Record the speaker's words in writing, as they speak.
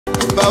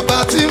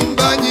Bàbá tí ń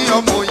bá yín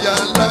ọmọ ìyá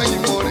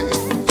láìmọ̀re.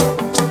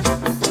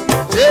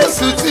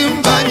 Jésù tí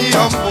ń bá yín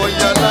ọmọ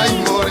ìyá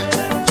láìmọ̀re.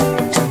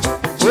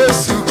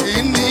 Oṣù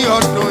kìíní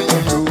ọdún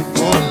yìí ò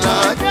mọ̀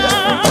lájà.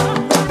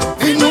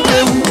 Inú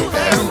ewu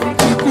ẹ̀rù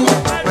ikú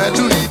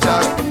pẹ̀lú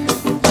ìdàgbé.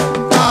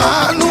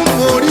 Àánú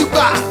mo rí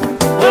gbà,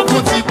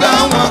 ogun ti gbá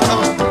wọn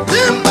kan. Tí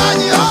ń bá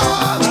yín ọ́.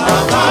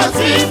 Bàbá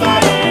tí ń bá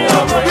yín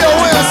ọmọ ìyá láìmọ̀re. Bí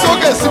owó yẹn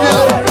sókè síbi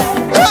lọ.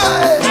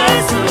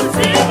 Jésù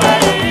tí ń bá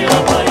yín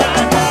ọmọ ìyá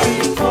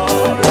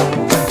láìmọ̀re.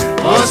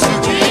 Oṣù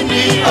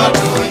kìíní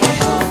ọdún yìí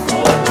ò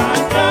mọ̀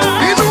lájà.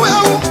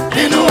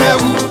 Inú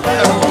ewu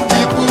ẹ̀rù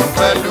ikú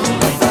pẹ̀lú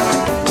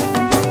ìdàgbé.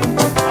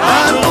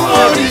 Àánú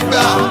mo rí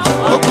gbà,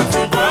 ogun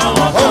ti gbá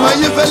wọn kan. Ọmọ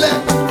Ayefele,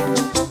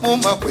 mo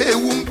mọ̀ pé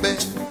ewu ń bẹ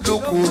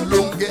lóko ló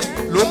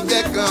ń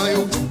gẹ́ gan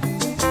ewu.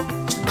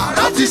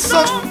 Àrá ti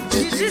sán,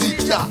 ìjì ti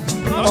jà,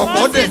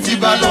 ọ̀pọ̀ dẹ̀ ti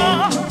bá lọ.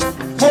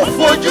 Mo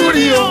fojú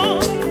rí o,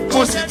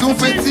 mo sì tún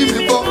fetí mi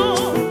gbọ́.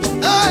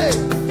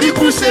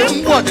 Ikú ṣe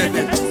ń wọ̀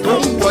dẹ̀dẹ̀ tó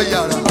ń wọ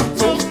yàrá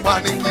tó ń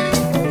pani kiri.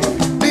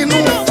 Nínú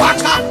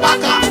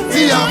pákápáká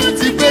tí a ń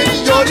ti gbé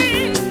yọrí.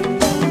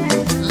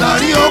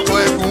 Láàrin ọ̀pọ̀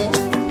ẹ̀gún,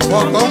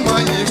 ọ̀gbọ́n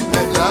máa yí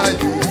bẹ̀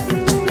láàyè.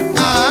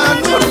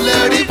 Àánú lẹ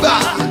rí gbà,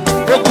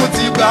 ogun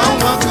ti gbà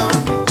wọn kan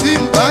tí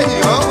ń bá yìí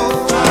hàn.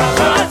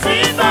 Bàbá tí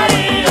ń bá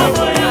yìí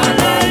ọmọ ìyá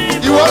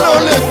láìmọ̀re. Ìwọ náà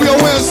lè gbé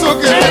owó ẹ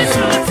sókè lẹ́yìn.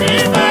 Jésù tí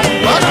ń bá yìí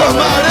ọmọ ìyá láìmọ̀re. Bákan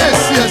máa rẹ̀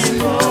sí ẹ̀sìn.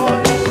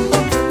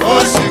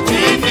 Oṣù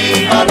kìíní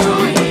ọdún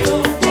yìí ò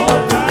mọ̀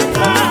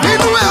lájà.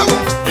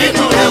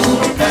 Inú ewu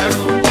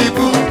ẹ̀rù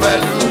ikú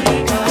pẹ̀lú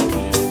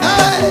ìdàgbé.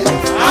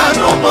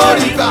 Àánú mo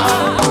rí gbà,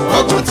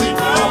 ogun ti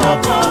gbà wọn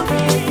kan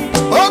mi.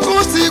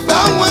 Ogun ti gbà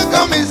wọn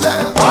kan mi sẹ́.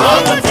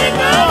 Ogun ti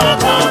gbà wọn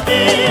kan mi.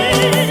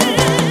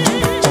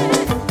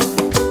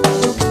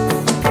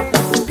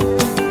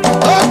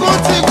 Ogun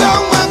ti gbà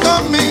wọn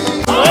kan mi.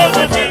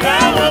 Ogun ti gbà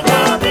wọn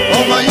kan mi.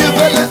 Ọmọ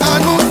Ayefele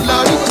àánú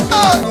làrí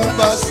àrùn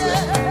bá ṣe.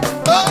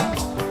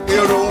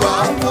 Èrò wa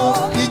mọ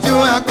ijó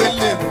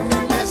àgbélébù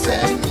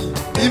lẹ́sẹ̀ mi.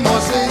 Bí mo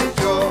ṣe ń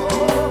jọ,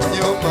 mi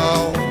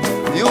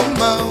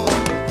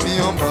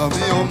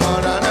ò mọ̀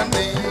rárá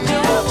ni. Mi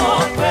ò mọ̀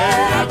pé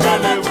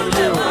àgbélébù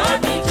lè wá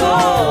níjó.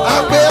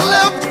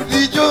 Àgbélébù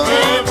níjó. Mi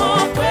ò mọ̀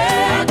pé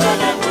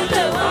àgbélébù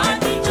lè wá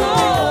níjó.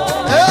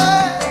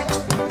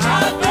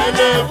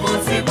 Àgbélébù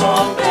tí mo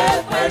gbé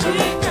pẹ̀lú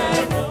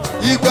ìkẹ́dùn.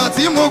 Ìgbà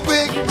tí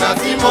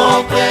mo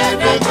gbé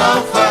dé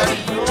Káfárì.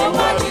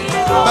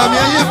 Bàmí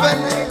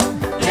Ayefele.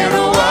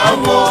 Èrò wa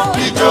mọ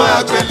ijó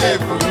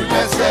àgbélébù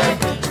lẹ́sẹ̀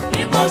mi.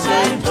 Bí mo ṣe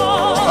ń jọ.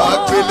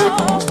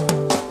 Àgbélébù.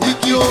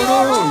 Igi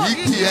òróró,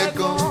 igi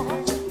ẹ̀gàn.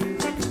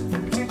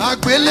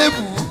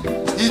 Àgbélébù,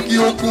 igi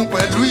ogun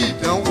pẹ̀lú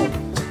ìdánwò.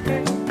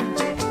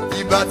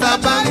 Ìbàtà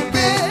bá ń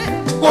gbé,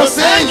 kò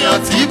séèyàn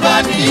tí bá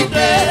ní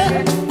gbé.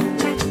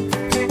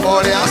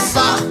 Ọ̀rẹ́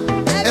asá,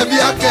 ẹbí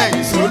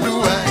akẹ́yìn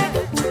sólúwa.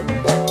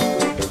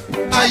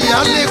 Àyà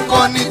lè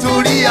kọ́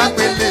nítorí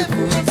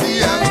àgbélébù tí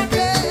a ń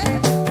gbé.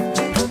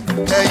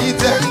 Ẹ̀yin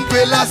tẹ́ ń gbé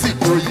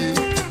lásìkò yìí,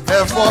 ẹ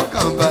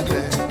fọkàn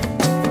balẹ̀.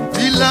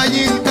 Bí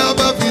Yinka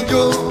bá fi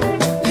jó,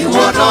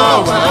 ìwọ náà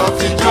wà á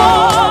fi jó.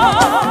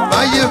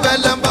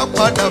 Ayefele bá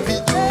padà fi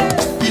jó,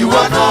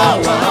 ìwọ náà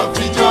wà á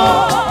fi jó.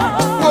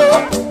 Wo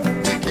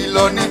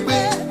ìkìlọ̀ ni pé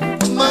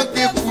má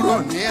gé kúrò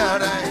ní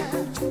ara ẹ̀.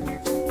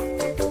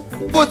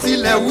 Bó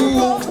tilẹ̀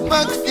wúwo, má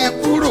gé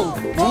kúrò,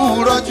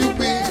 rọ́jú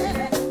pé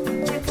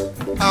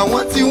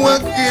àwọn tí wọ́n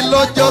gé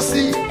lọ́jọ́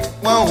sí,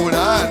 wọn ò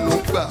ráàánú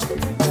gbà.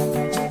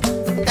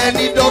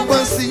 Ẹni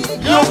dọ́gbọ́n sí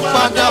yóò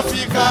padà fi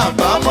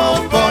kábàámọ̀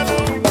bọ́nú.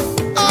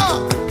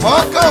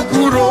 Wọ́n kàn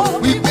kúrò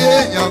wípé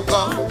èèyàn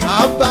kan á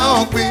bá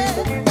ọ gbé.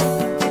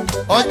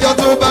 Ọjọ́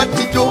tó bá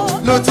dijó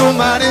ló tún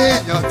máa rí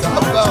èèyàn tá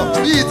a bá ọ.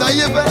 Bí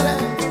Ayefele,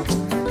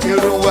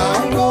 èrò wa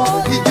mọ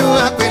ijó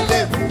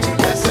àgbélébù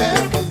lẹ́sẹ̀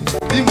mi.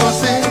 Bí mo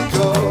ṣe ń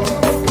jọ,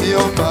 mi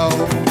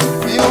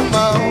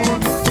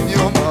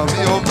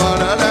ò mọ̀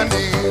rárá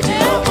ni. Mi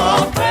ò mọ̀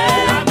pé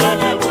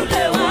àgbélébù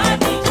lè wá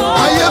níjó.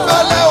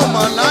 Ayefele ò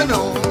mọ̀ lánàá.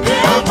 Mi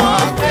ò mọ̀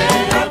pé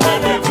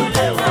àgbélébù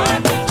lè wá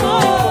níjó.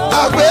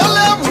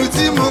 Àgbélébù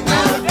tí mo gbé.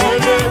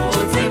 Àgbélébù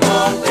tí mo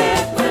gbé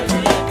pẹ̀lú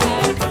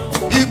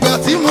ìkẹ́dùn. Ìgbà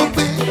tí mo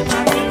gbé.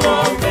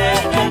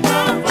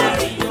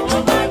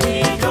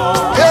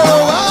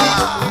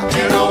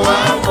 Èrò wa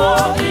mọ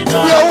ìjọ.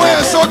 Bí owó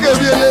yẹn sókè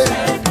bí ele.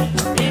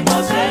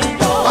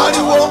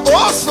 Ariwo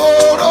ó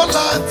ṣòro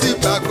láti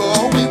gbàgbọ́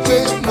wípé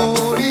mo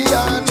rí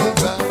àánú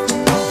gbà.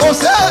 Ó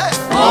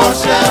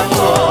ṣe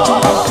mọ̀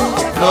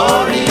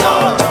lórí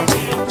ọ̀rọ̀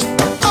mi.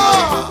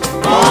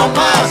 Mo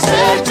máa ṣe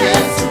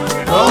Jésù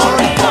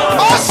lórí ọ̀rọ̀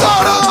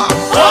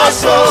mi. Ó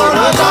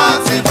ṣòro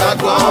láti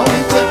gbàgbọ́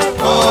wípé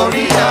mo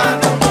rí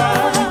àánú gbà.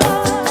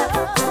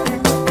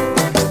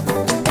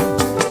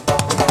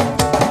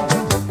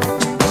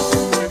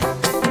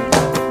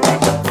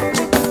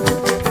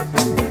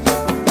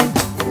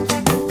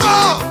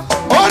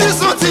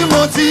 Orísun tí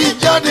mo ti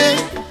jáde,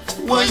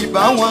 wọn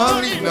ìbá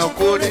wọn rìnà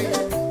kórè.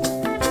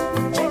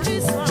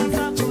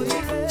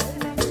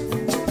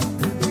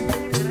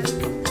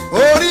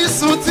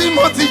 Orísun tí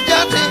mo ti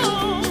jáde,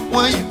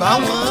 wọn ìbá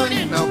wọn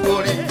rìnà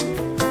kórè.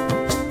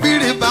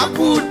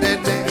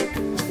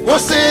 ó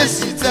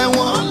ṣèèṣì tẹ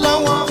wọ́n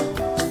lọ́wọ́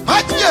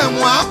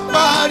májẹ̀mú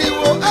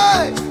apariwo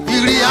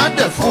ìrì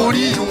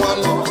àdẹ̀forí wọn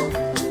lọ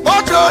ó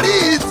dorí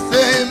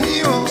tèmi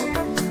o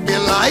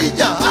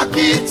Elijah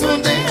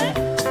Akintunde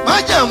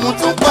májẹ̀mú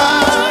tún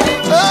parí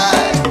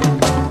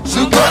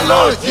ṣùgbọ́n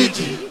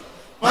lójijì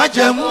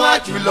májẹ̀mú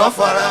àjùlọ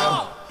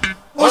farahàn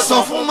ó sọ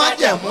fún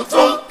májẹ̀mú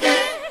tó ń ké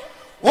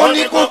ó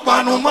ní kó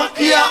panu mọ́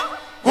kíá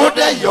kó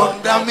dẹ̀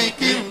yọ̀ǹda mi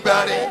kí n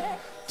gbàre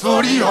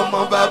torí ọmọ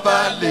bàbá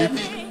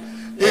lèmi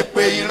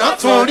èpè ìran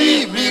torí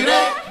mi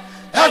rẹ́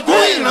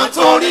ẹ̀gún ìran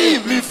torí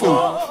mi fò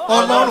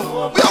Ọlọ́run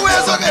bí owó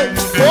ẹ̀ sọ́kè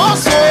ó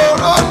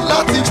ṣòro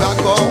láti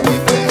gbàgbọ́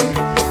wípé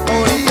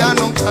orí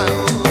àánú kan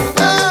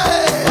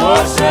ó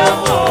ṣe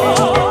wò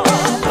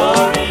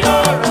lórí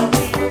ọ̀rọ̀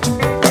mi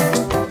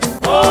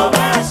ó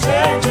má ṣe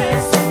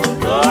Jésù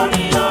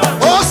lórí ọ̀rọ̀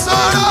mi.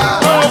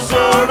 Ó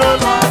ṣòro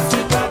láti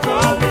gbàgbọ́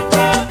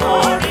wípé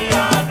orí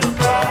àánú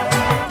kan.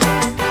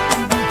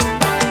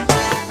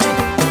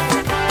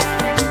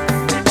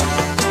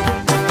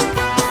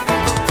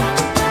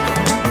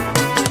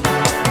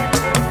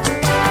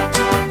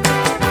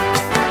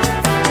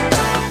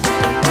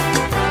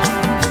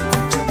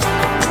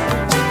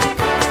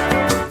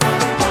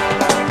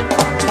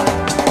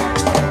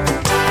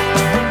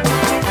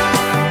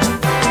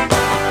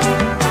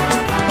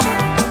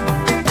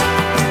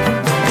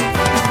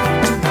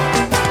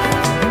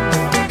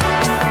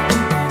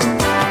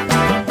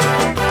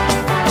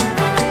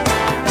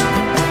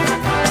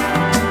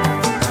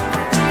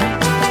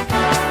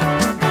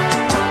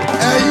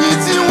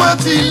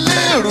 ti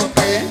lérò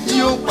pé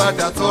yóò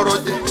padà tọrọ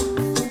jẹ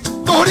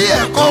torí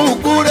ẹ̀kọ́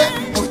ògo rẹ̀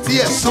kò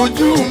tiẹ̀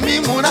sojú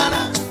mímu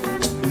rárá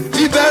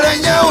ìbẹ̀rẹ̀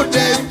yẹn ò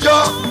dẹ̀ jọ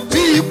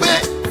bíi pé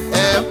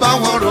ẹ bá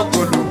wọn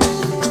rògbòlò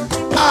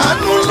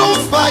àánú ló ń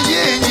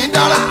fàyè yín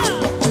dára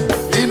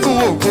inú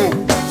ògùn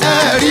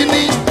ẹ̀rí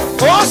ni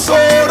ó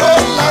ṣòro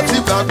láti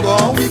gbàgbọ́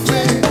wípé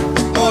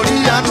mo rí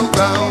àánú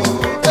gbà ó.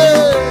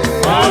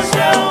 Ó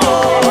ṣe wò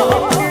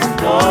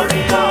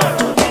lórí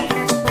ọ̀rọ̀ mi.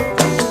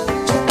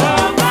 Ó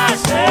má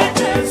ṣe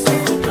Jésù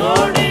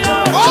lórí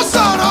ọ̀rọ̀ mi. Ó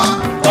sọ̀rọ̀.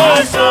 Ó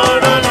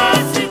ṣòro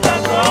láti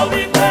gbàgbọ́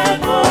wípé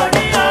mo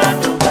rí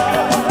àánú gbà.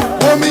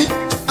 Omi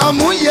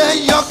àmúyẹ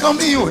yọkàn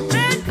mi ò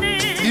ní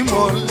tí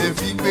mo lè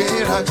fi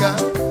gbéraga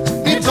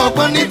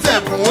nítọgbọ́n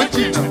nítẹ̀bùn ó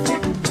jìnnà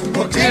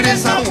mo kéré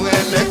sáwọn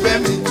ẹlẹgbẹ́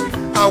mi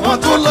àwọn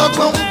tó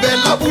lọ́gbọ́n ń bẹ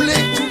lábúlé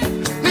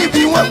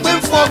níbi wọ́n gbé ń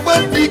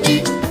fọgbọ́n dígí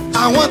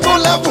àwọn tó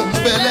lẹ́bùn ń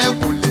bẹ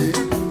lẹ́kùlé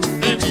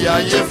níbi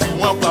ayé fi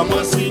wọ́n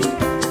pamọ́ sí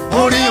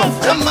orí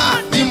ọ̀fẹ́ máa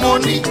ní mo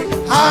ní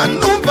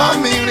àánú bá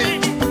mi rìn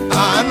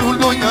àánú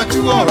ló yanjú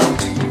ọ̀rọ̀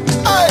mi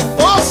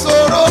ó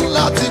ṣòro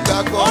láti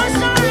gbàgbọ́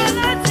wípé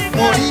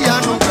mo rí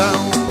àánú gbà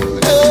ó.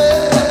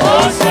 Ó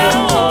ṣe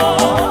wò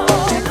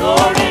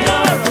lórí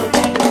ọ̀rọ̀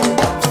mi.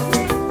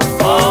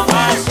 Ó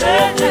má ṣe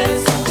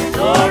Jésù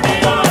lórí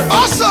ọ̀rọ̀ mi.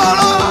 Ó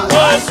sọ̀rọ̀.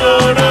 Ó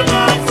ṣòro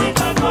láti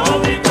gbàgbọ́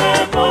wípé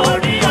mo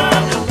rí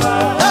àánú gbà.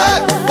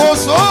 Ó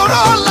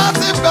ṣòro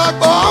láti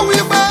gbàgbọ́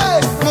wípé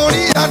mo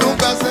rí àánú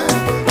gbà sẹ́.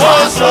 Ó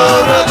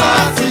ṣòro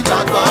láti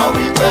gbàgbọ́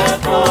wípé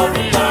mo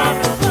rí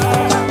àánú gbà.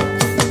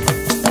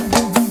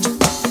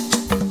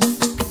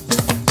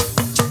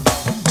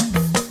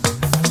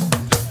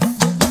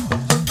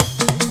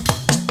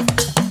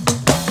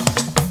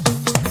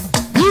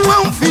 Bí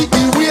wọ́n ń fi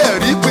ìwé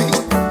ẹ̀rí pín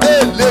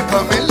èlé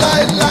kan mi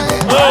láéláé.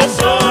 Ó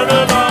ṣòro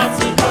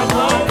láti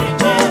gbàgbọ́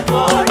wípé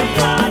mo rí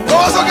àánú.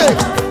 Lọ́wọ́ sókè.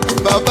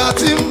 Bàbá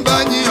tí ń bá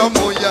yín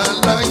ọmọ ìyá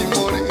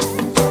láìmọ̀rẹ́.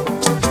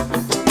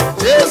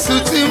 Jésù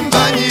tí ń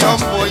bá yín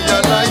ọmọ ìyá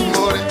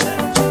láìmọ̀rẹ́.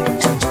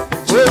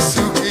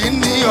 Oṣù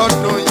kìíní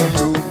ọdún yìí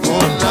ò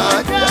mọ̀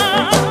lájà.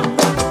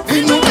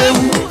 Inú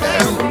ewu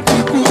ẹ̀rù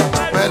ikú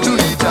pẹ̀lú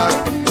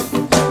ìdàgbé.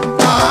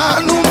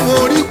 Àánú mo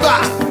rí gbà.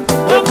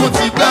 Ogun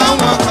ti gbá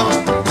wọn kan.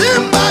 Tí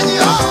ń bá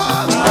yín ọ́.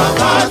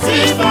 Bàbá tí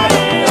bá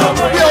yí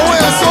ọmọ Bí owó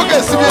yẹn sókè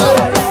síbi lọ.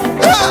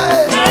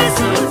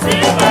 Jésù tí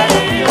bá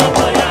yí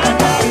ọmọ yá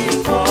láì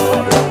kọ́.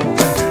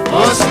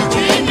 Oṣù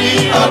kìíní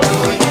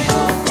ọdún yìí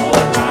kò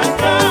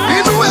lájà.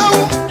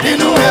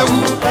 Inú ewu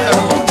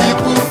ẹ̀rù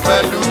ikú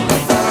pẹ̀lú.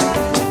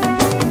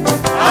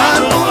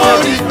 Àánú mo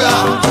rí gbà.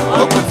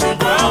 Ogun ti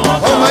gbá wọn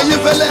kan. Ọmọ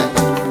Ayefele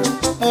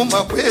mo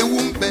mọ̀ pé ewu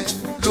ń bẹ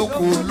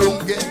lóko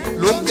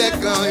lóńgẹ́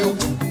gan ewu.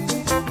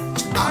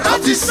 Àrá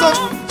ti sán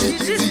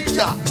ìjì ti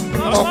jà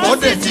ọ̀pọ̀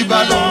dẹ̀ ti bá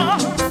lọ.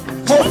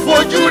 Mo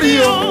fojú rí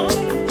o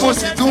mo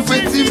sì tún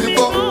fetí mi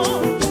gbọ́.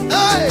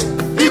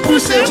 Ikú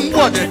ṣe ń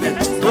wọ̀ dẹ̀dẹ̀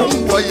tó ń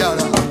wọ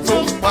yàrá tó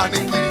ń pani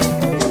kiri.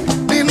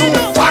 Nínú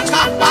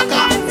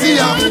pákápáká tí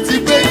àwọn ti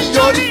gbé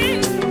yọrí.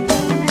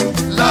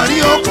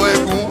 Láàrin ọkọ̀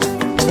ẹ̀gún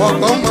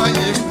ọkọ̀ máa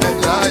yí bẹ̀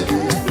láàyè.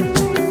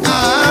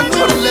 Àánú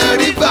lẹ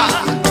rí gbà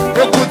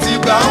ogun ti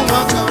gbà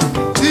wọn kan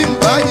tí ń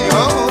bá yìí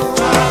hàn.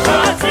 Bàbá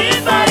tí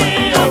bá yí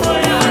ọmọ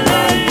yá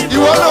láì kọ́.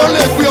 Ìwọ náà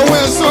lè gbé owó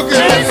ẹ sókè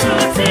Jésù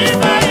lẹ́yìn. tí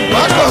bá yí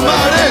Wàá kàn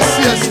máa rẹ̀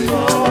sí ẹ̀sìn.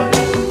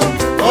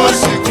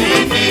 oṣù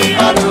kìíní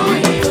ọdún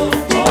yìí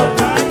kò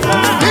lájà.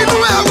 Nínú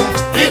ewu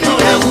Nínú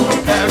ewu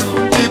ẹ̀rù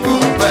ikú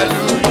pẹ̀lú.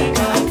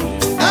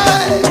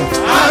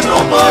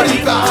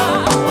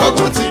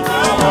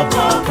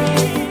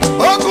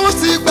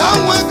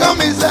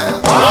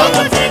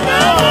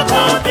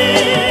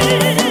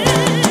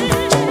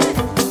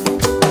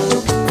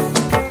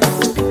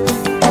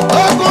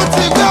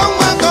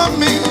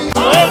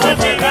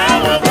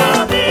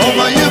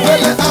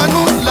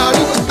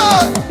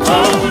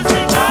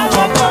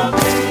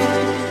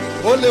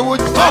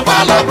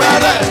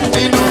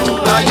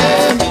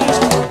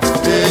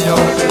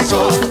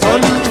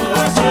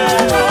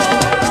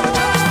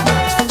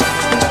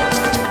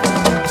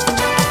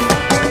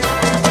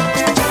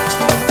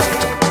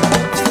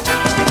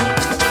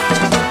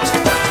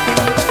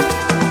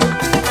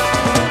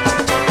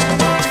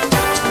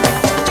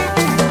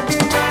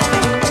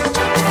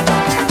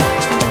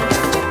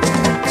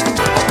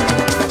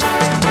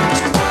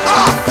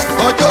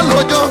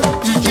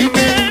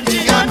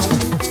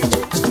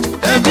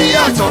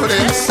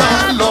 olóore ń sá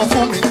lọ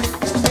fún mi.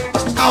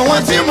 Àwọn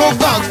tí mo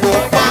gbàgbọ́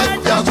bá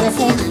jagun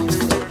fún mi.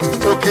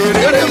 Òkè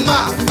rere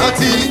máa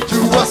láti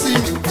juwọ́ sí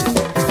mi.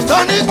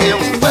 Tọ́ni kí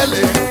n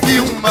pẹ̀lẹ́ kí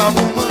n máa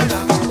mú mọ́ra.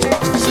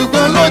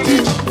 Ṣùgbọ́n lójijì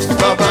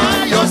bàbá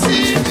yọ sí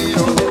mi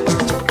o.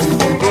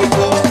 Ìlú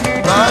gbogbo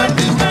máa ń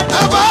bí.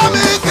 Ẹ bá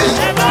mi kí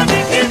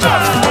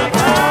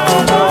bàbá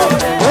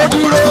olóore. Ó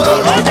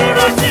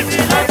dúró sí mi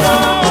lọ́jọ́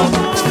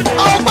ògùn.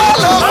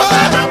 ọpẹ́lọpẹ́.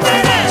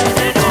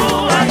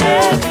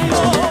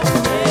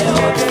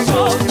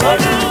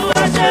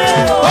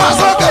 Wá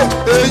sókè.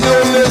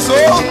 Èèyàn lè so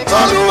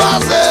Olúwa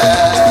ṣe.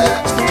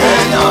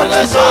 Èèyàn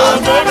lè so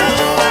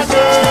Olúwa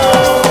ṣe.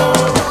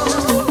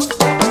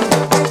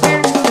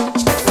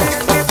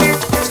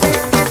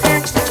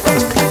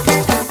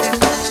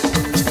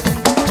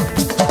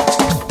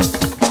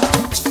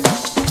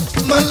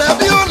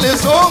 Mọ̀lẹ́bí ò lè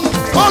so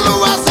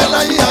Olúwa ṣe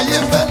láyé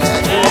Ayéfẹ́lẹ́.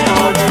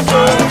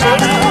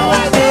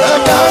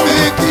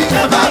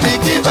 Ẹ bá mi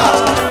kí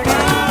bàbá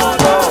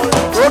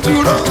ó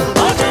dúró.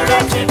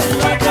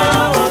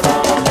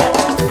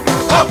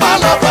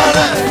 Ọpẹ́lọpẹ́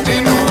rẹ̀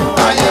nínú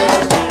ayé.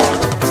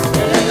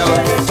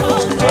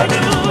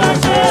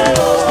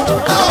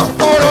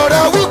 Ọ̀rọ̀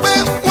rẹ̀ wípé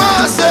wọ́n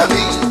á ṣe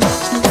mí.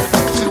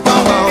 Ṣùgbọ́n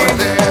wọn ò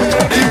lè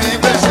rí mi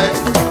gbèsè.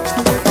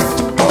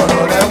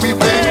 Ọ̀rọ̀ rẹ̀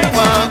wípé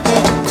wọ́n á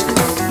gùn.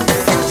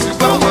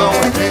 Ṣùgbọ́n wọn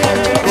ò lè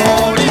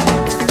rí mi.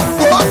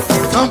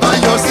 Wọ́n bá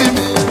yọ sí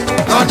mi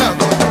lọ́nà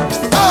kan.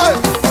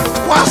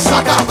 Wọ́n á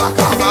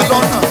ṣàkàbàkàbà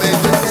lọ́nà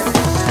méje.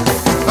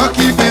 Wọ́n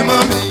kí gbé mọ́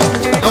mi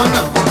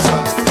lọ́nà kan sá.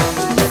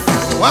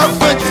 Wọ́n á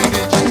pẹ́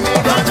jìnnìjìnnì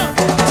lọ́nà.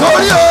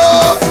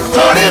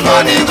 Torí mo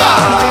ní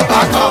bàbá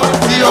kan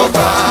tí ó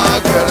bá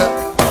gẹ̀rẹ́.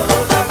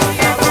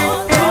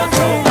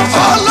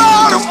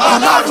 Ọlọ́run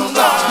bàbá.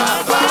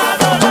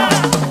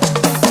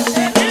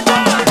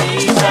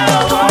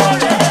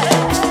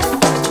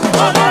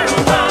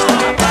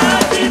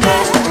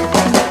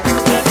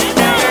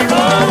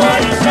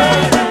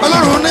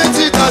 Ọlọ́run ní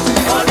títà sí.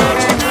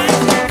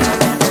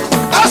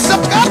 Ẹsẹ̀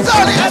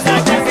kẹtàrí.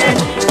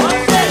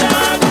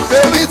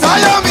 Èmi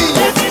táyọ̀ mi.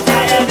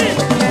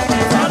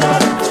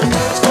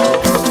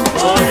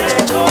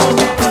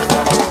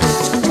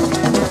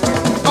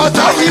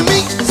 Ọ̀tá fi mí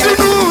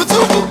sínú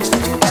túbú.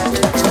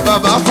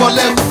 Bàbá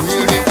fọlẹ́kùn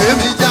irin gbé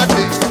mi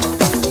jáde.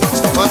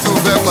 Wọ́n tún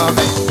fẹ́ pa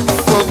mí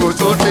gbogbo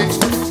tó dé.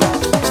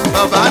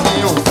 Bàbá ní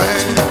òun fẹ́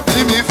bí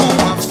mi fún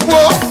wọn.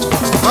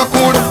 Wọ́n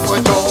kúrò wọn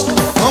jọ,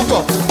 wọ́n pọ̀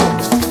púpọ̀.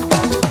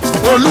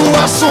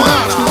 Olúwa sún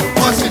ara,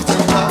 wọ́n sì ti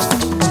wá.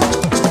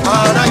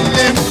 Ara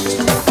ilé mi,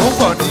 ó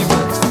pọ̀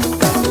níbẹ̀.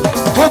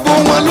 Gbogbo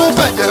wọn ló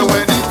bẹ̀jẹ̀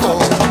wẹ̀ níkọ̀.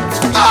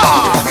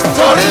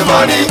 Torí mo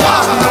ní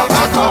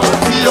bàbá kan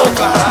tí ó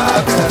bá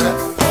bẹ̀rẹ̀.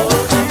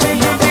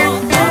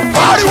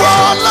 Pariwo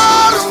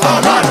Ọlọ́run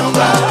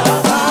bá.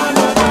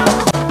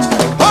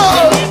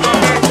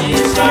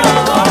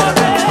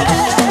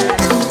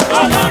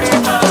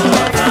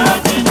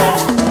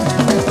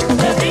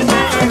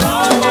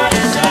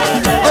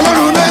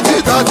 Ọlọ́run létí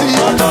tàbí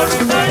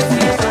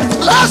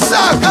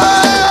lásàkẹ́.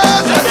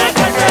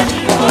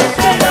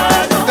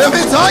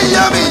 Èmi tó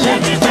yẹ mi.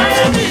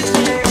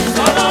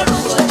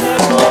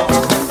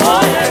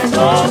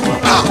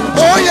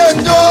 Oye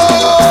ndo.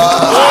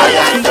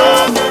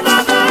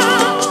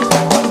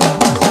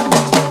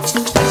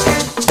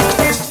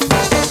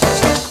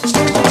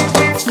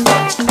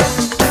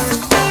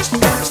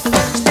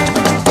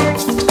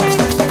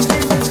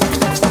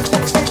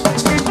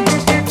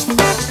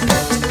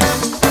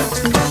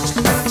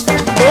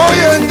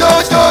 Oye ndo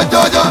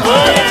jojojo.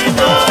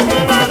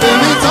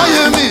 Èmi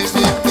táyé mi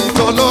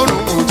tọ́lọ́run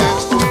òde.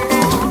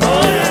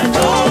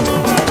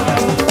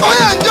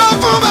 Oye ndo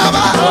fún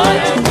bàbá.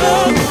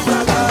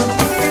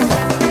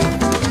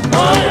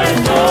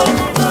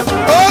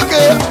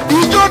 Oge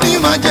ijó ni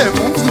máa jẹ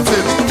mú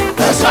tèmi.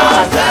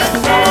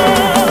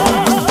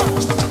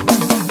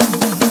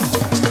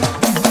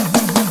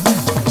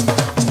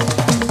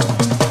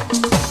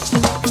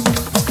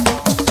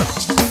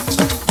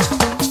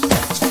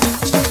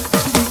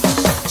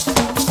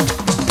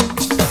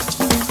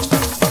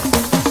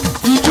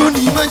 Ijó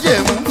ni máa jẹ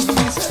mú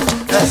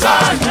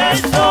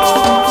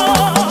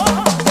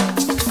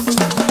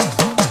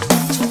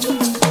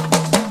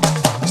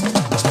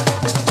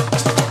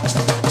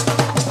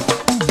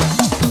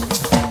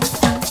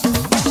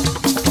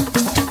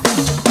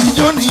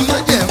ijó ni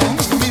máa jẹ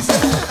mú mi sẹ́.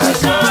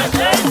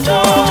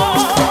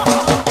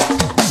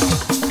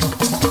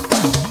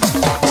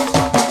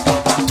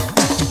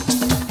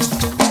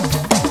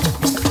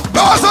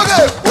 Lọ́wọ́ sókè.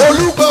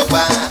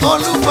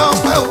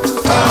 Olúgbọ̀pẹ́ o.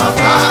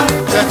 Bàbá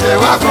tètè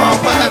wá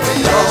gbọ̀pẹ́ mi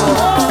o.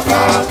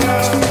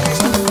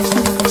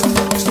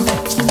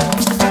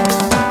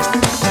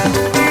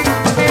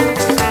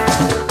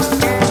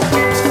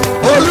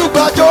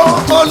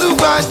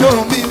 Olúgbàjò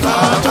mi.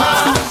 Bàbá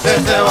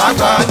tètè wá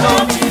gbàjò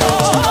mi o.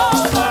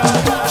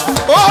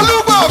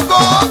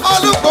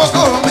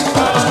 Olúgbògo mi.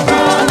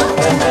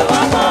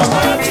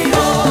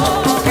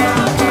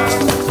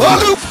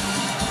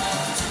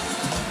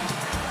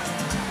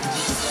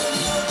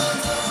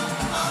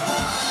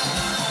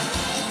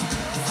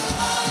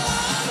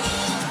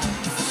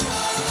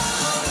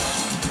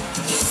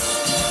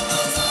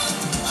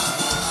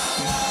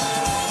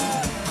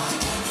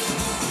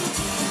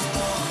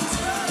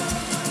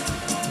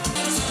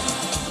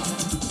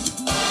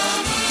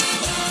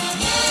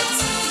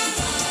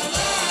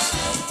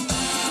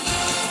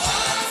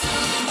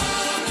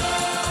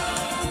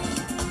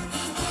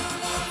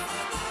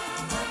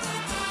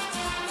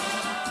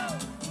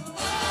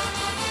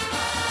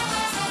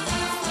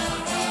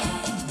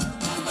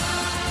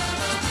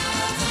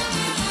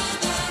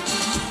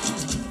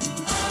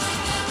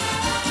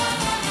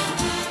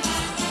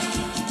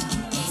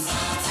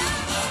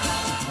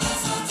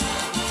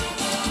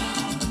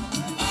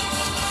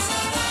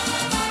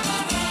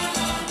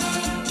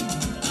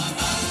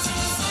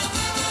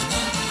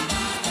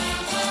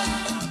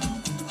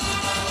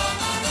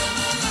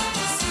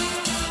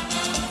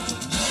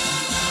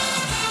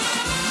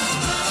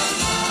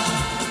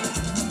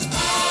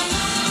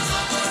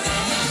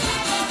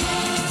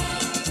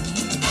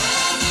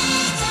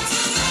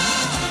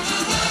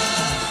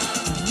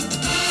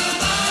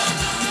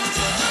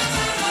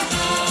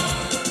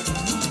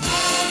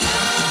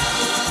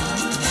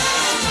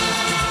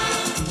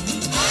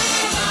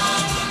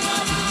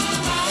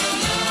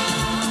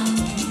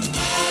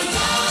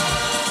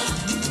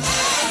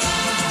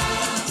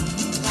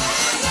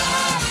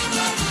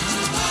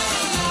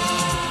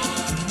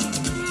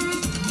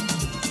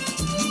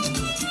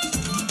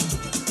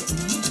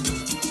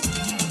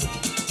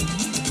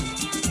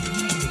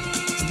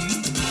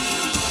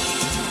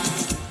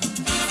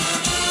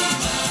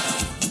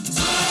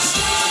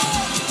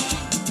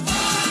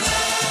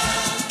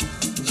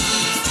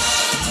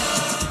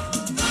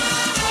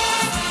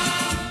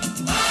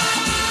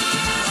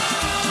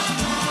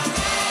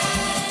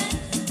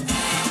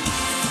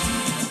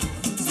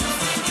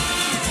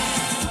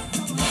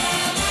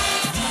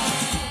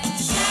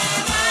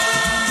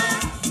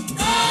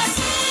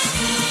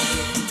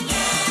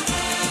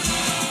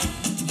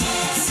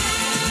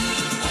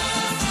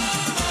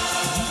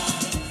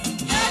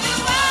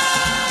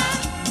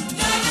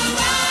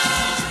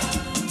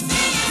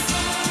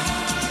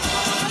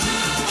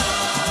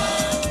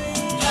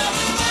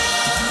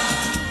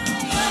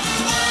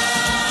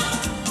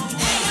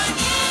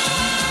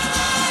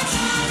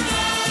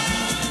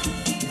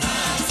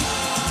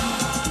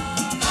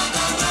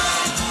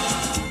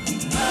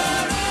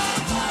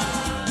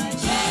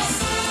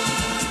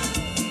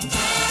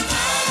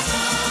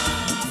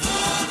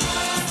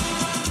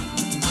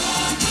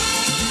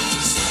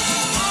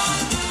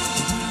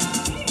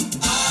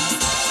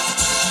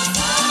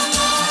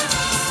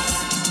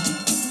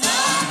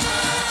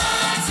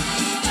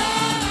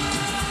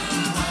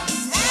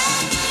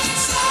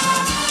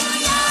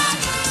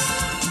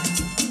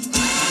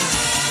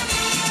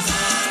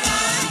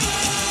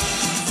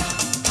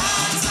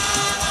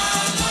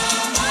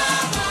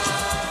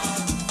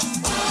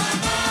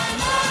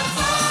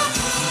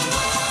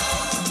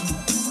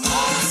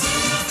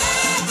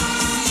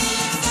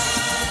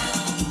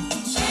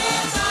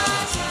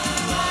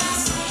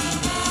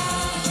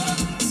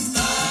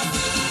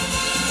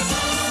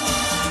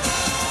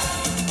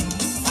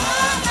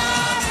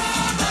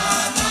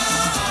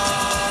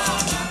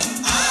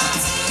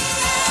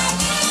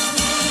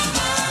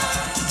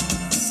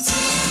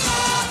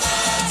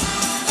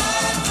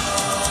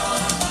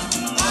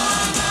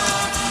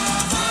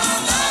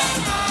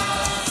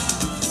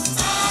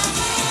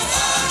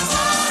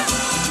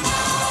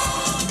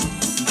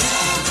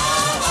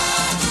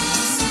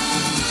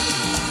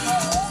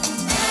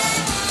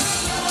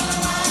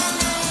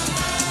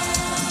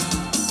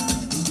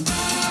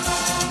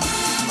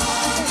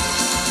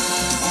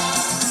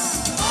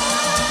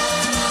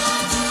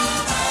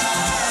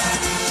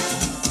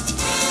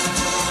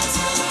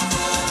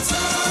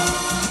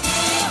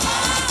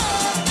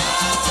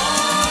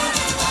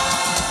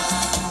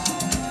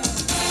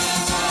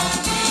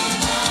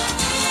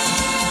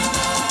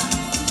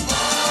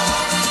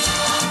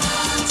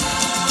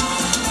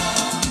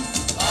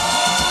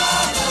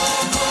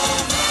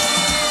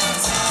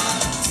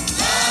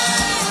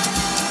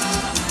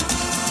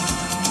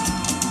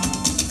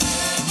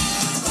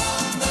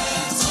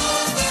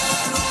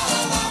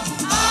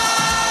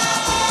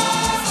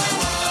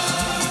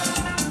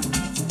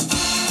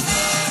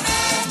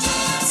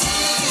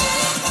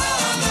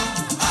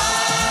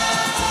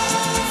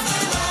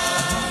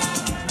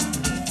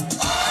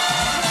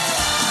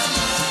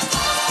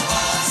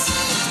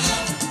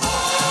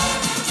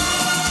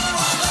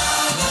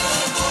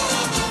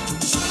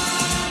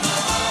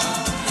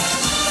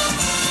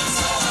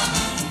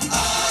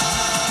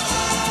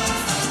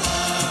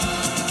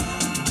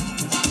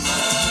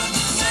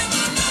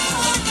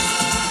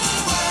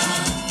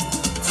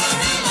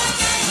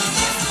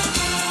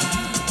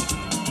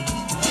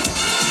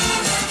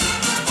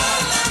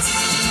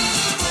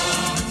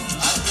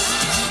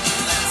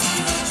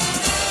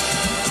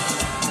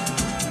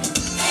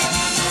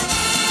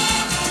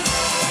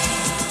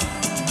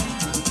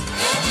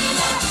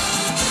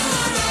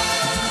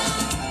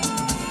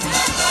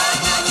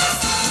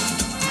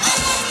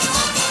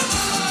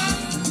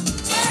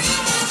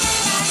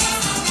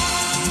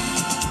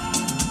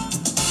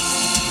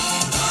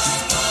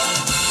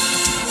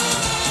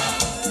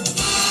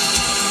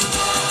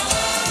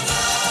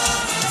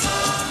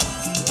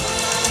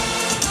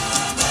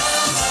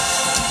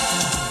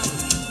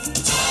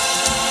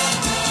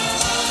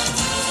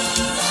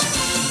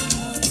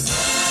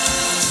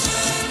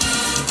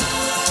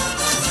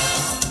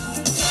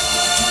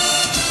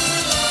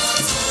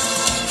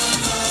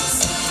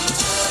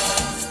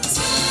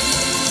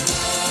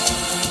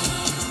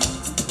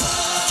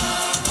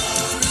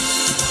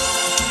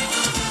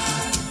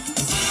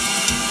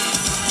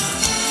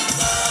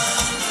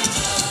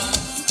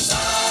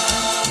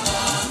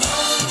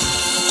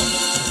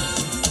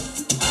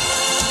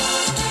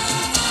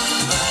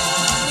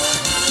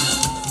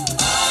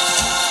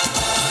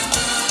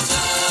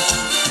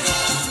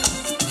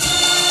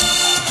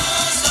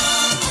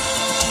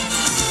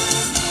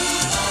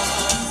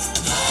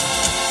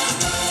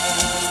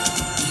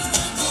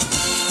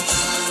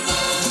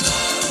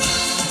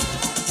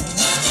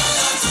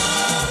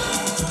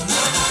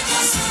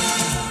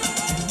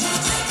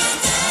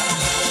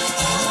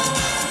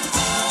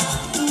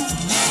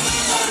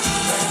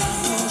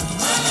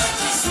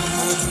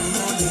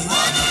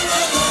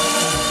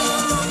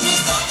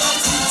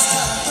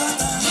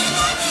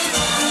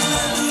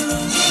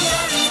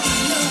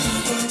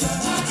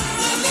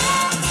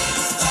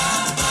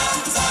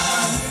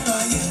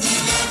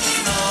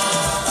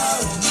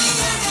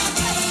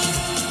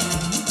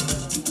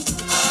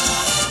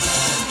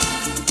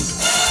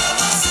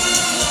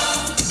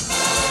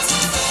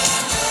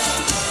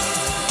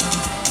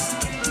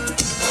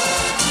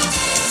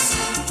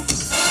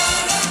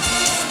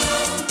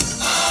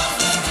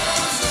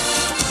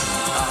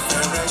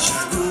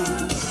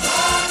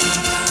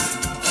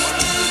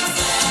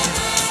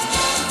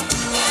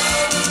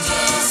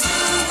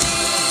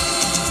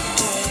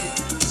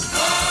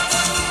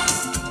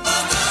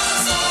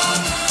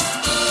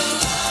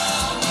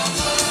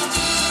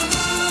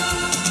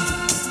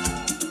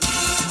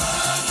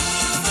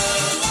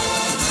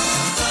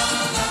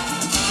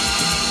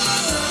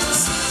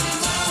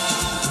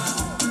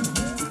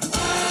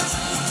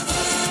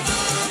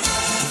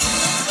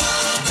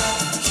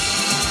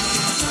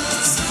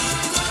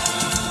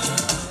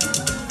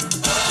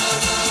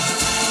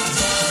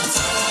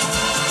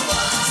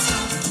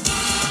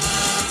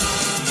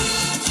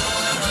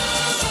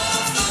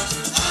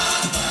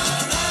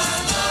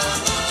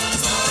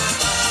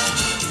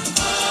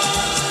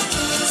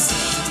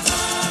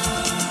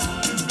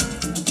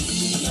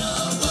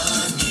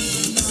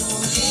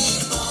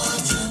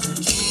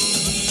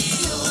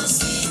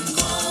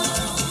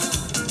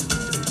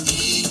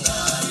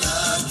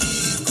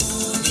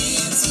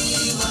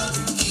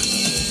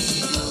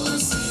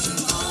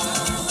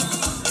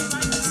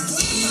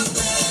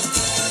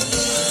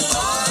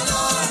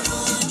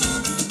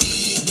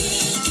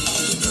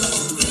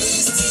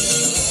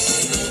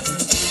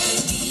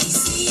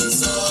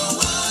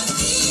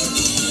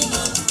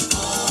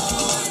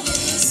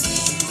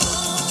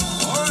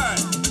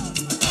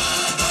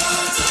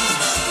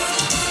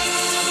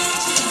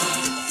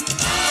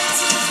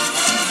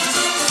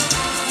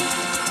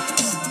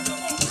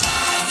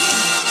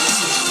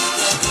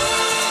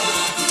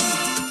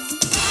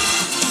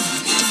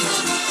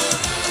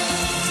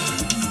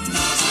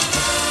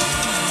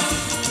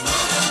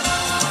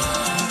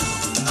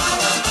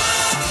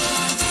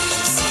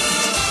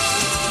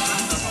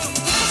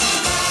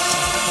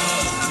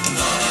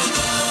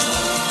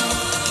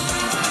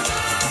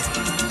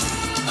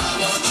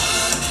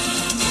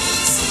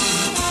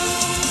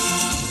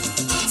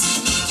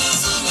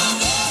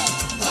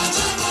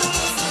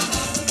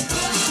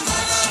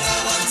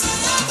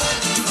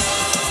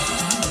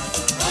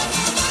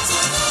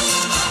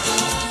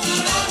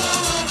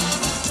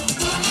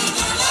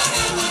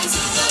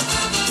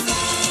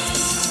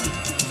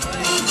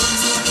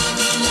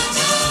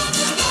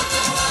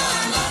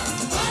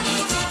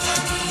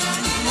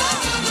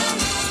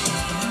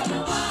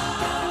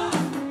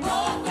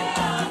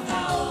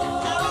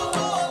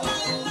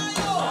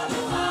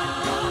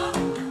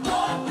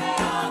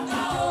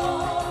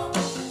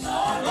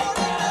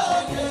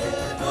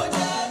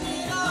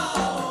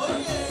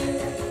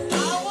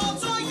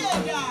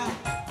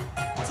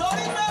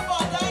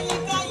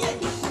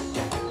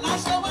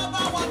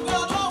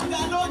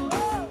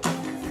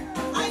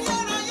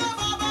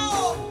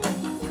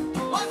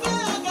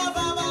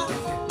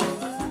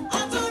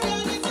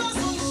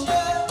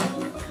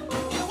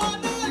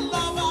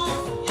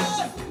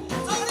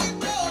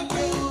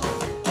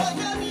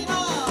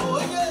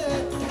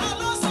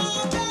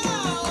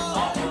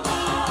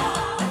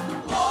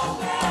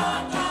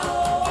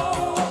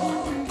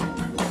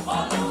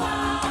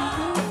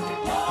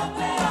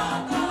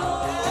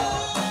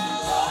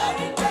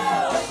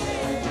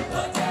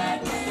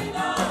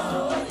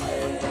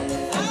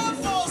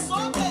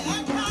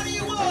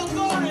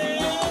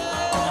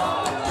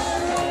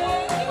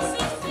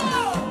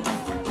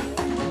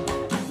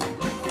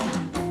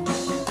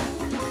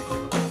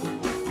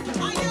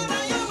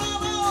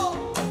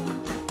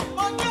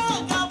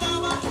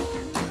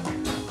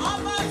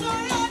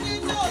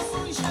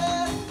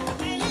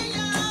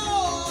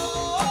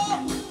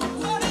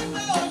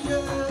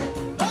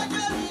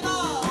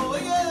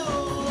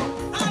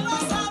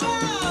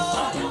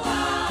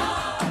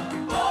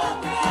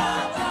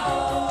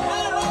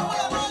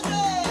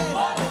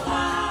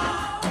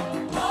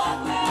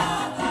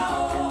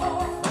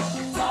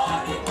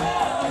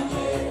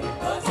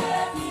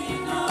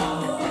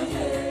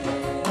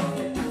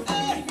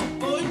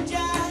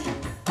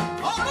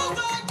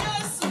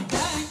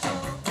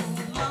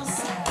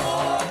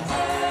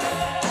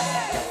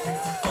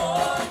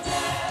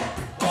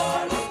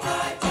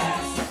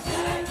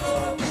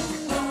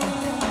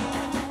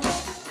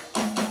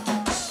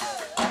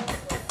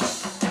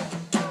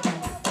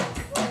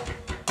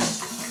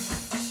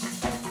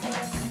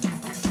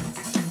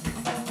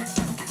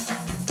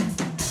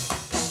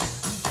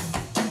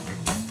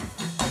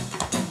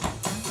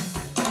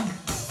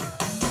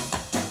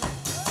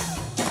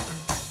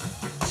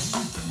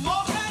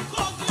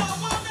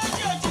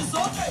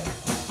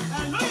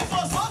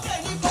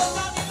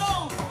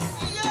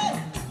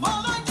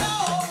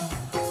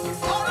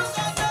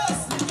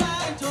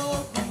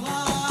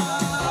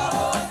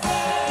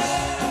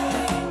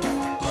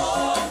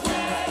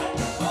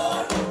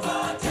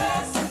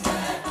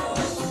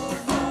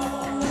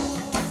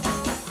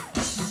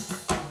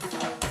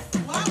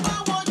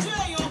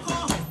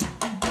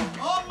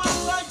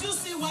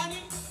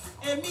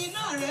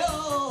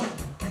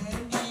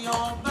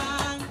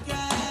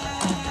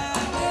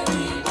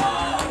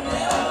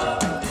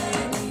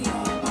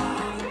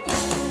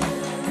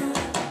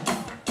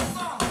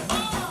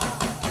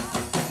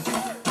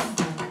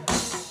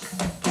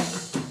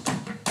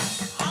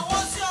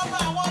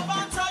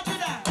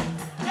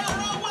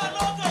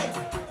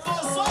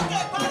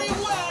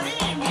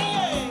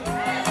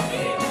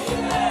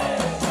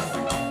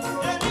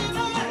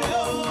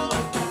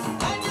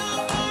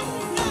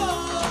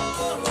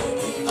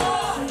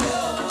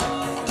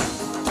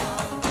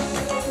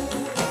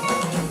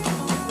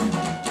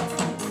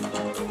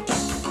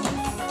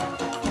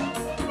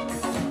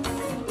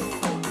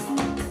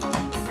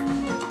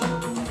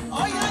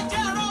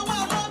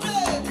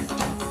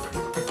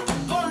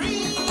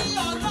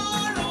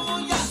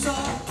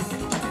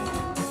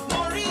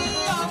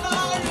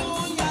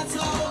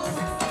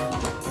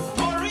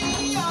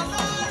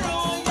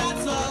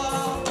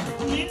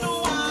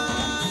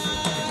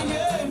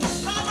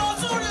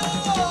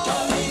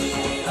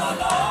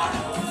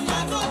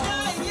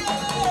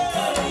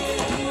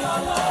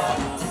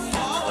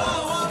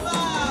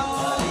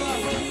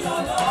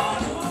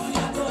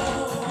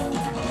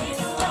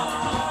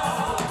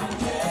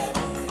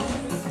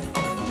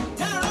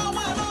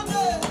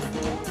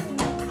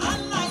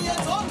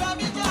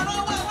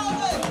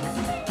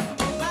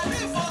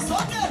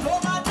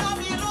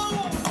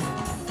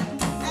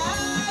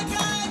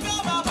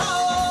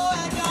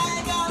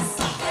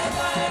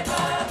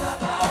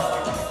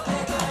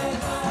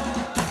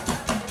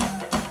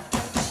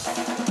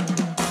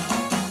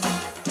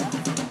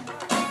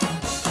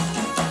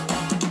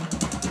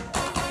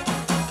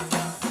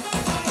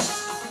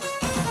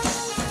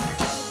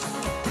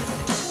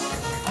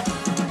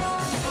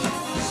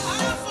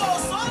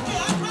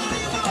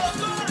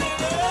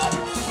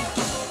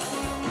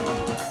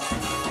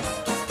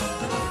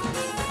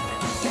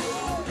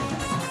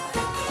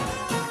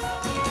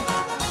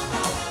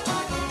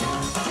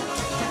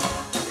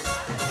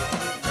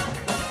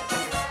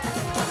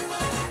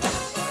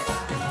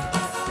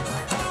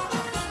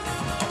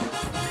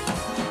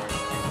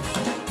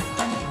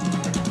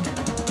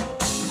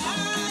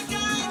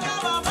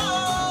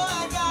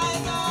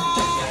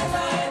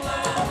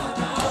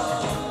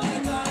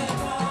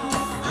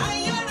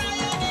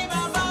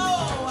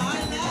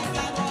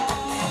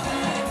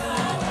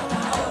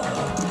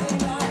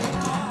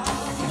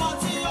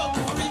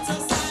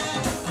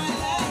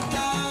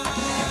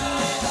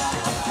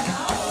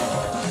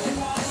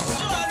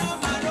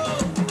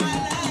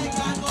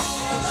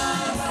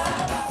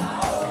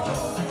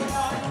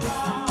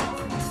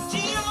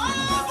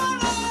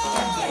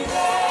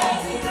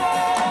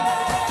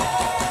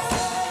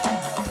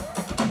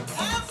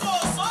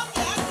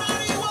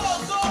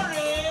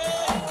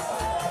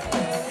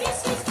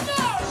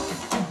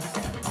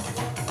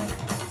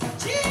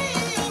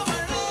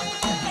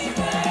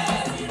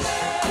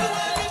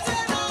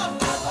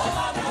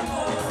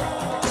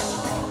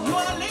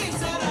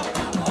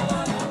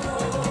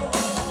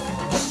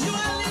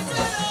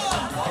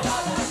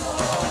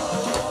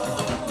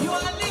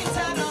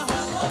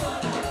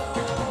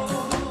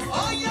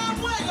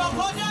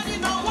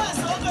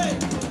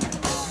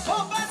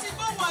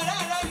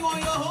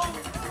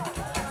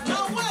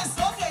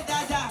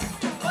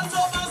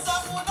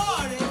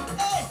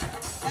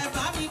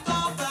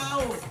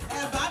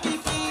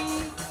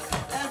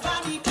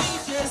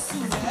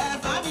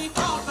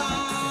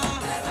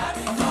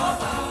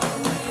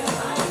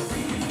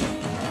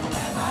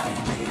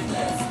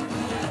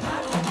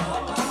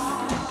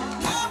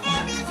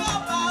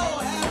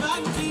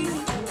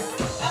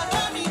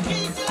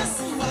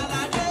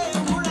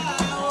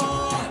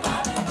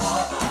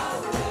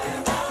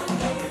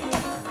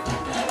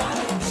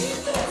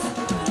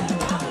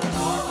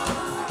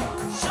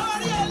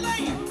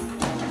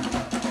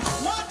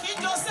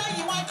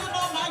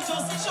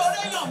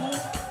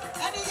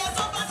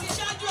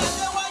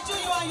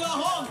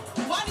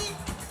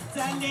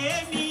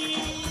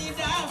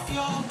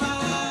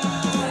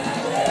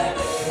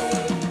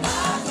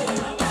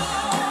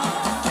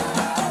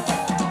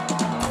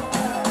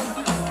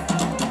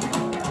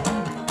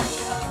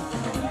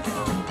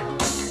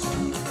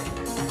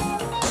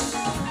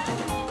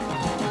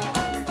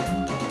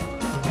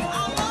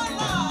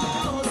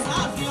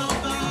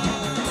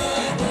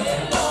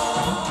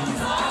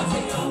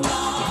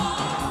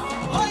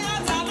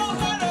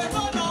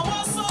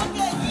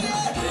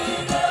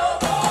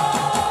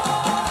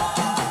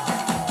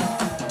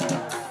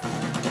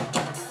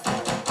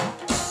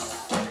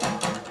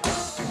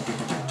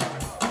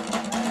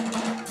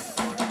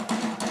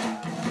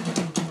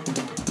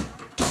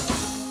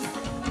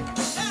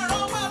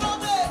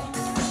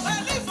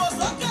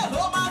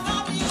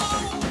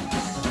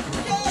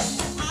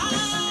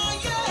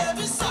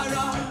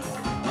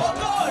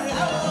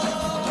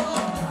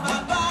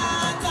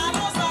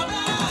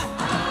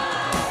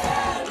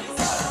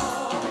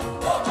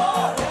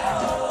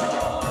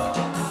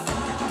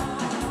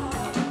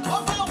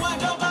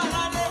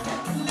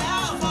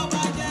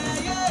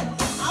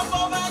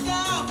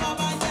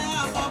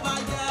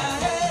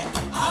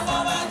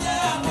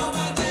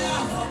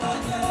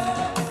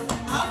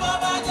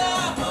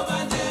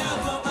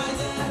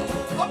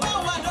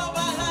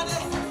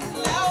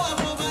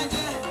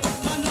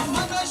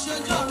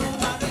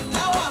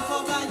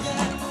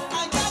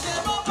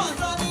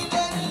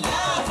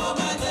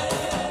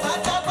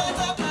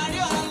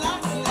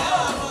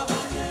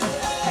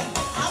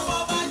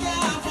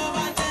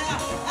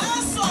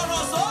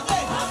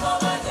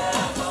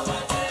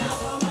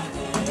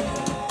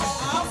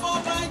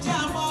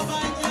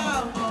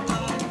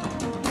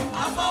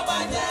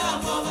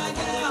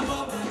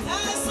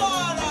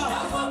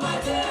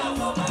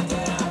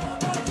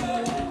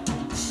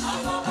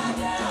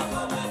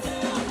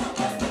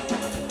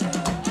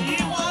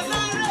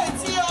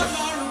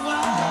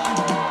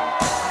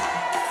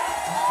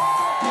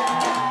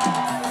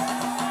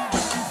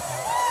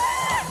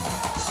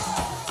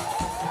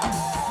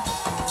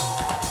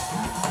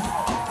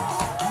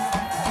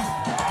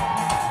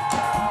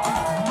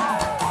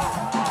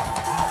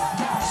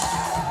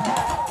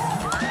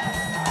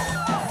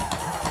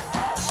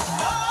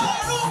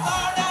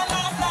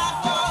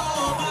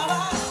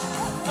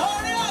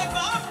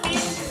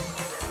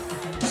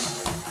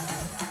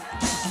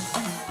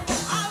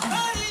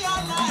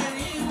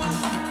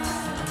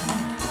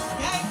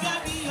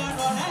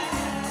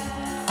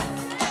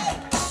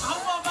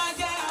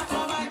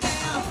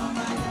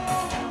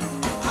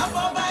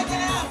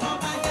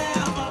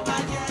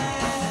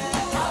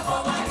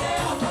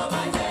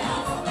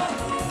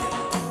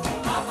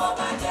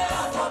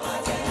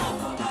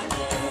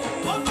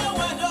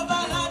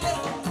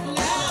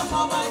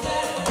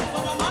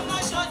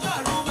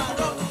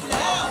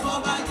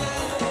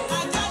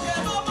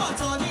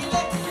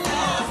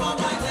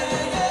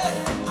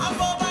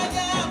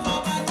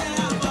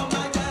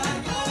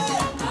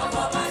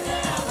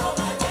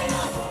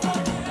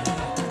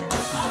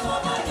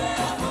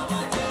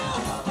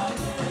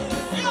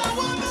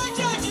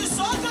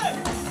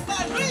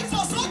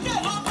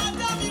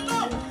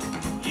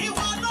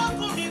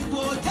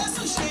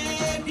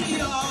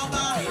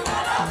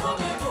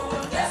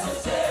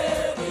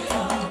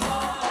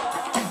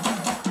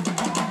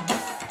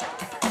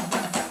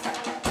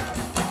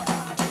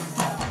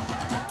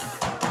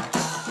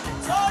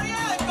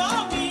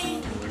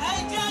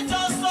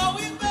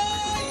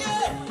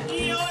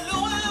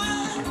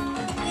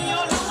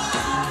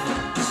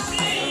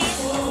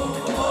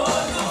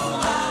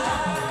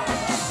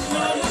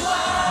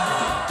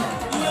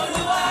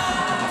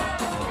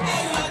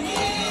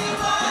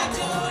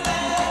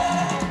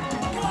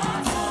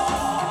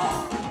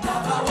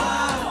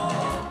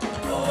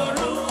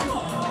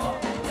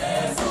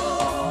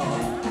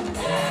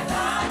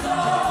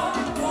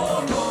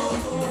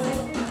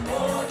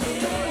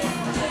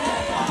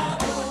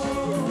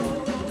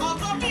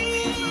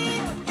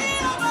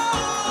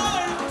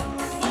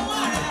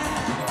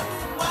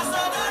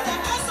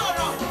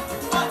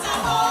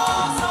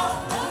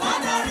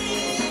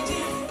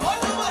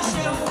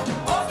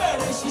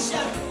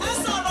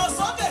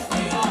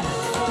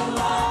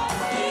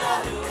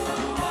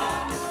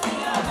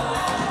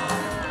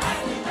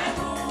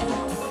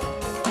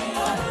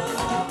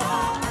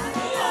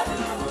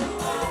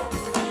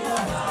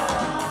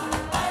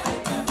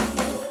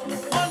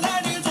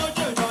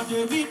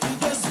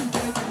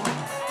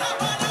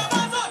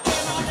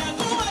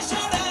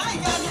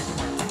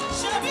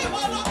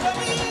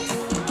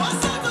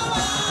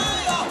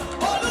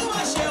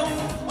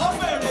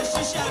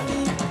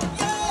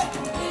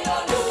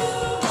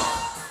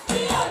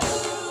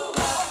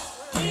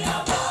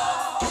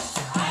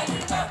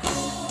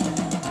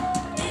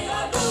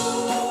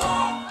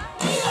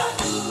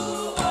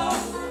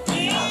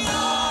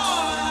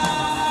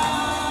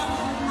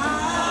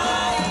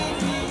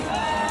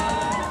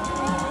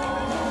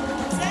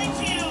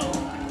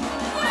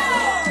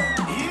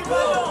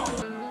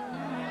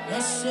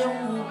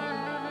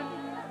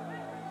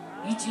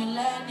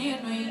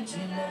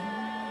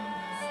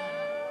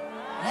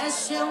 ẹ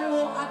ṣeun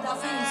o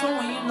adàfẹ́yìn tó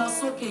wọ̀nyí lọ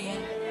sókè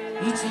yẹn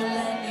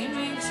ìjìnlẹ̀ nínú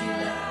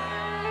ìjìnlẹ̀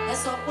ẹ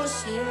sọ pé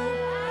ṣe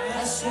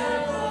ẹ ṣeun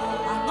o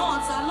àná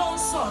ta ló ń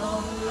sọ̀rọ̀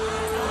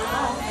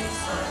àná mi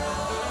sọ̀rọ̀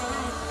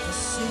ẹ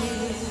ṣe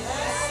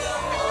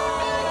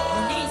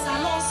òní ta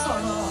ló ń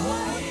sọ̀rọ̀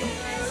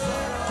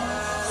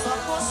sọ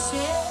pé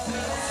ṣe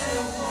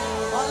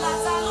ọ̀la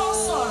ta ló ń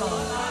sọ̀rọ̀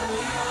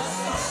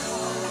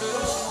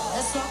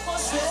ẹ sọ pé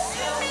ṣe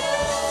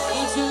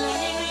ìjìnlẹ̀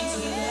nínú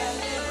ìjìnlẹ̀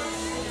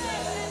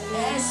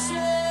ẹ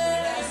ṣe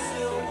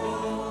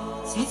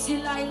títí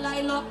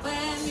láíláí lọ́pẹ́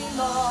mi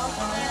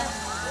lọ́dọ̀ rẹ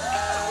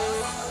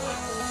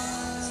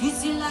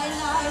títí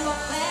láíláí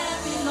lọ́pẹ́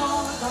mi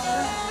lọ́dọ̀ rẹ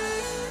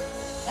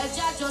ẹ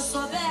jájọ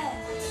sọ bẹ́ẹ̀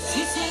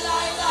títí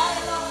láíláí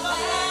lọ́pẹ́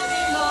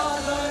mi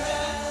lọ́dọ̀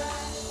rẹ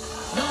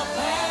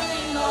lọ́pẹ́ mi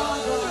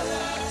lọ́dọ̀ rẹ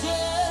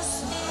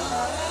Jésù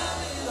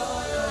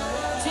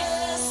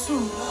Jésù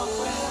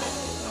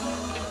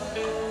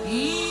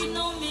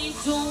inú mi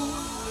dùn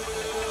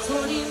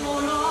torí mo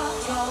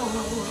lọ́jọ́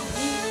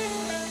òní.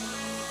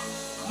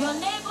 Your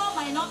neighbor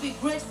might not be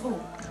grateful.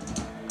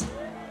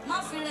 Má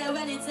fi rẹ̀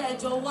ẹwẹ́ ni tẹ́ ẹ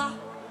jọ wá.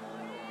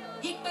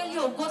 Ìpele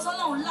ògo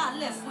tọ́lọ́run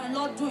láàlẹ̀ fún ẹ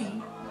lọ́dún yìí.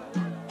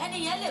 Ẹni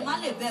yẹn lè má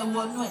lè bẹ́ẹ̀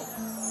wọnú ẹ̀.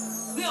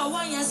 Gbé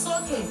ọwọ́ yẹn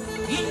sókè.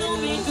 Inú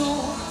mi dùn.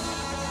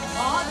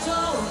 Ọjọ́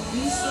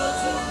òbí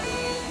ṣojú.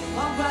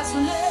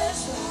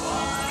 Congratulations.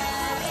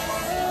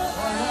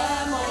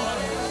 Ọ̀rẹ́ mọ̀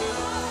rẹ̀.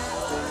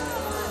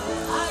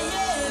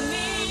 Ayé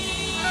mi.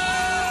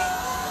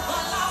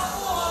 Ọlá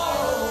fún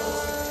ọ.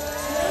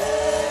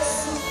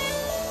 Jésù.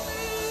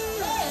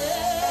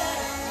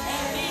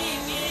 Ẹ̀mí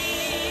mi.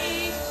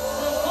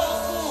 Ògo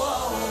fún ọ.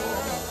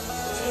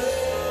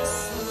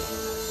 Jésù.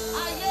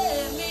 Ayé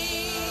mi.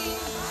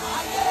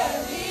 Ayé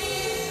mi.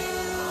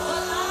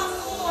 Ọlá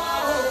fún ọ.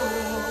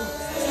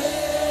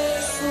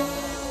 Jésù.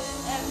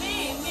 Ẹ̀mí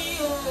mi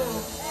o.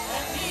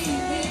 Ẹ̀mí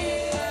mi.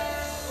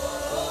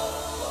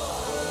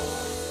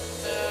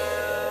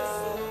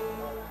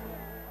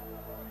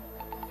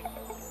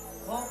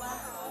 Ọba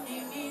ni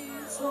mi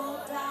tó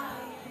dá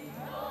mi,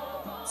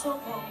 tó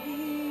mọ̀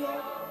mí o.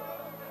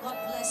 God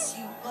bless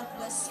you, God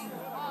bless you.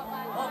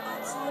 Ọba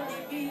tó ni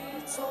mi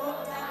tó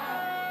dá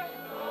mi,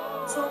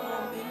 tó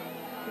mọ̀ mí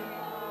o.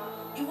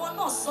 Ìwọ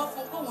náà sọ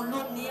fún pé òun ló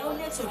ní ẹ, ó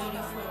lè tò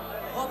rere fún ẹ.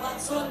 Ọba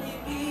tó ni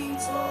mi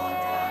tó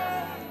dá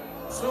mi,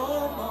 tó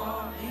mọ̀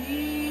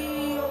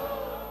mí o.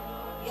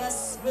 Yes,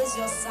 raise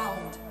your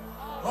sound.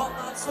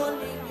 Ọba tó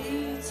ni mi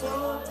tó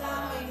dá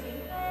mi,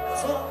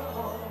 tó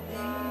mọ̀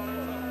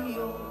mí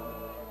o.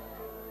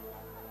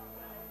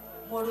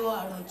 Mo ro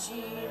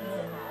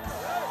àròjinlẹ̀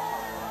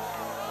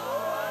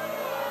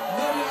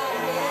lórí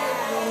ayé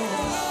o.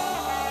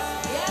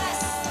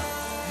 Yes,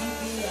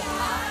 ibi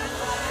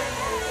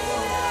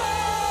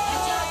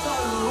ẹjẹ́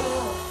tọrọ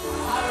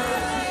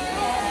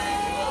àròjinlẹ̀.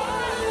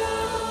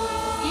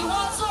 Ìwọ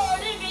tó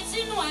orí mi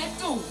tínú ẹ̀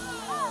dùn.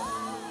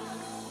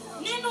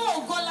 Nínú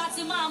ògo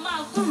láti máa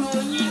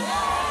gbúròó yín.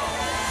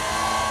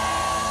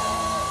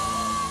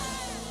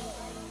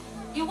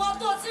 Ìwọ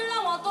tó ti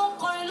ráwọn tó ń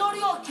kọrin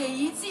lórí òkè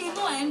yìí tí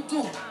inú ẹ̀ ń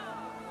dùn.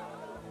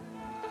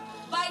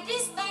 By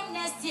this time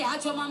next year,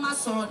 àjọ máa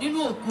sọ̀rọ̀ nínú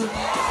ògo.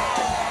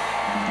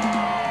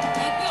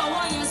 Ẹ gbé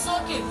ọwọ́ yẹn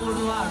sókè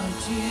kóró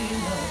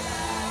àròjinlẹ̀.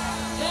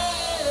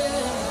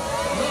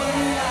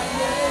 Lórí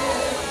ayé.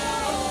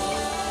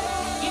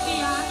 Ibi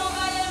àánú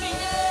báyé mi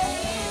dé.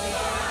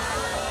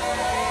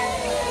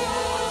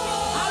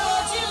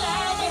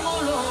 Àròjinlẹ̀ ni mo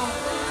rò.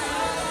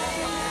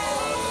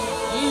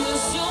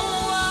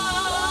 Yeshua.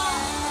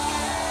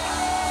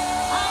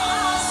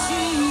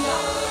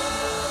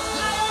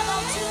 Lion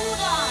of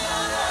Judah,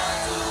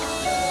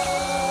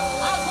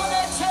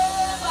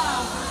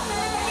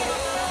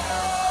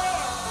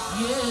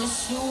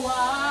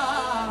 Yeshua,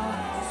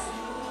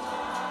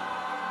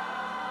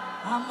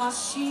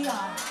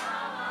 Hamashiach,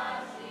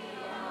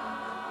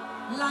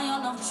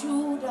 Lion of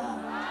Judah,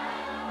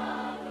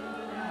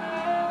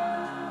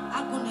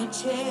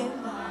 Akintunde.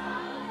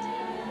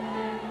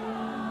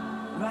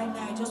 Right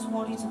now, I just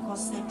want you to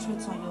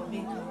concentrate on your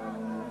Maker.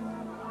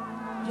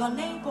 Your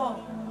neighbor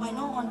might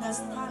not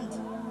understand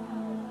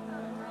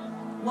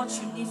what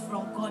you need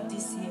from God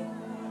this year,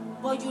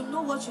 but you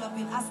know what you have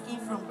been asking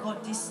from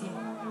God this year.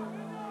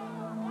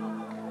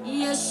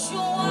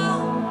 Yeshua,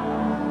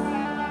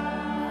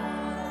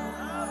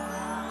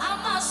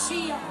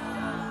 Hamashiach,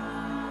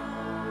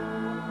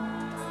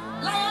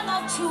 Lion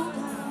of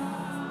Judah,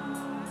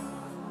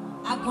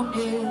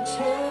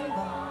 Akintunde,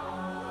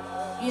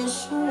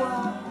 Yeshua,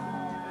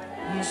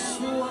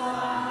 Yeshua,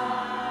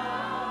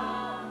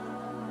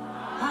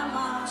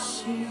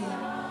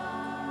 Hamashiach,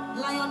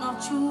 Lion of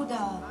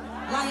Judah,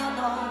 Lion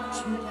of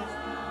Judah,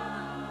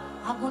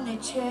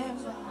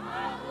 Akintunde.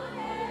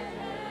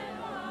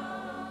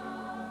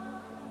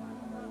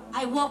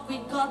 I walk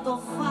with God the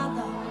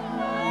Father,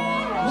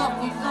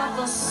 walk with God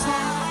the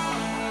Son,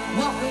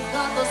 walk with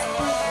God the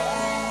Spirit.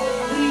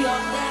 Three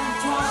of them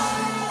join.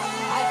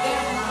 I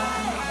get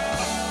mine.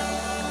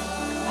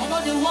 I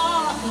know they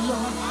walk,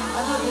 Lord. I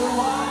know they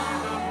walk.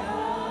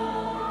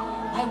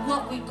 I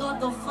walk with God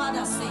the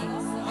Father, say.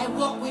 I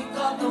walk with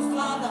God the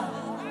Father.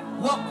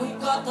 Walk with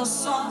God the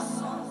Son,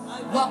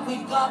 walk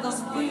with God the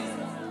Spirit.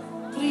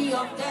 Three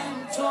of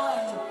them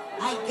join.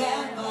 I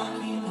get back,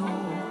 you know.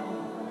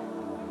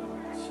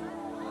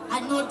 I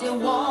know they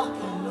walk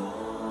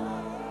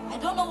alone. I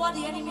don't know what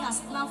the enemy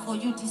has planned for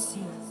you this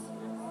year,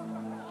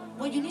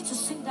 but you need to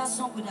sing that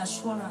song with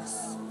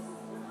assurance.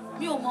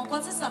 Mi ò mọ̀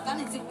nǹkan tí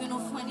Sátánì ti pinnu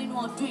fún ẹ nínú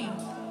ọdún yìí.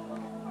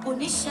 Kò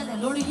ní ṣẹlẹ̀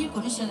lórí yín, kò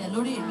ní ṣẹlẹ̀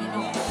lórí èmi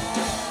náà.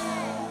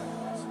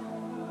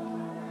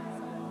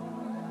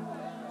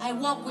 I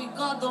walk with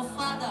God the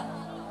Father,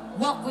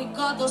 walk with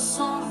God the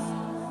Son,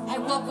 I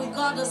walk with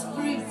God the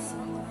Spirit.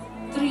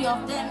 Three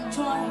of them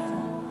join.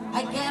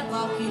 I get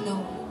back, you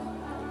know.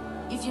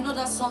 If you know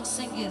that song,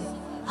 sing it.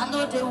 I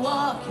know they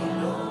walk, you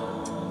know.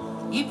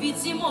 Ibi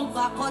tí mo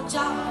gbà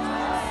kọjá,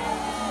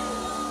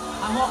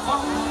 àwọn kan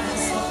mú mi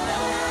sọ.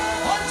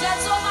 Oúnjẹ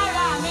tó máa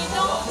ra mi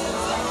dán,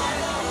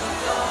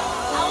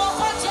 àwọn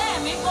kan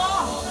jẹ́ mi bọ́.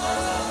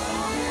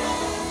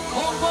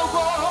 Ohun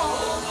gbogbo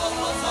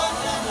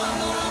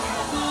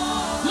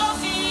ló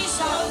fi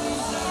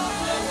ṣàlùyé.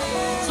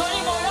 Torí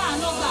mo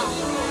ráàánú gbà,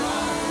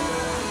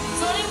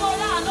 torí mo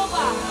ráàánú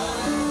gbà.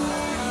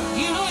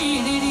 Irú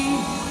ìrírí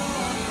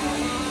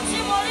tí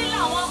mo rí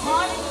làwọn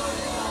kan rí.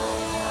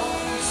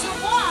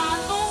 Ṣùgbọ́n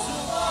àánú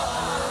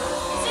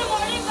tí mo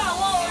rí gbà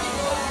wọ́n ò rí.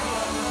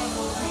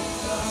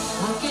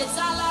 Òkè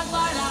tá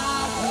lágbára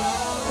kò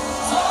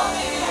tó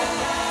mi.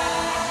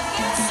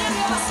 Get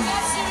serious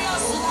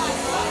tonight.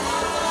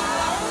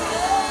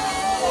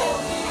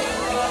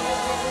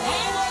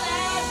 Ẹ̀yin wo lẹ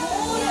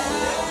gúnlẹ̀?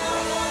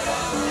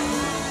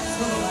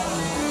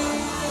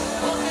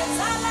 Òkè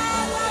tá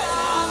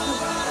lágbára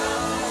kò.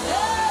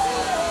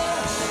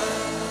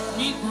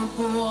 Ní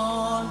gbogbo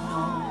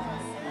ọ̀nà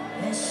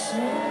ẹ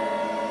ṣé.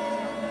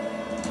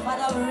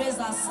 Father, we raise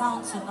our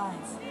sound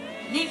tonight.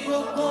 Ní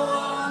gbogbo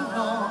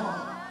ọ̀nà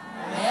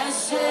ẹ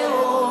ṣé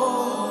o,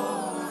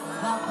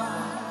 Baba.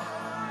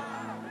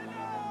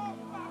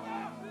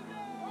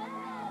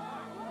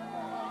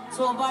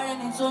 Tó o bá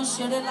rẹ́ni tó ń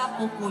ṣeré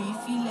lákòókò yìí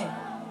fílẹ̀.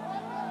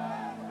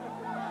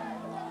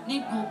 Ní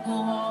gbogbo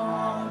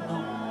ọ̀nà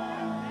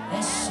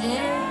ẹ ṣé.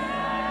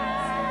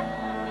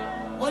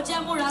 Ó jẹ́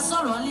múra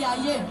sọ̀rọ̀ ní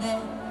ayé rẹ.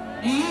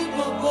 Ní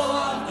gbogbo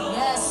ọ̀nà.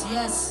 Yes,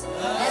 yes,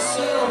 ẹ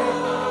ṣé o.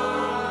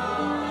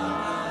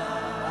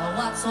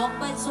 Àwa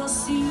tọ́pẹ́ tó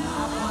sí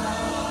àpọ̀lá.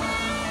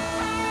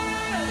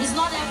 It's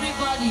not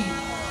everybody.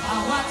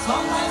 Àwa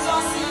tọ́pẹ́ tó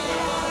sí.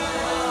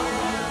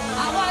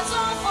 Àwa tó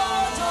ń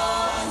fọ́jọ́.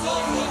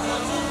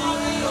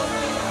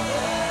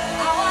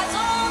 Àwa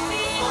tó ń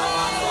fi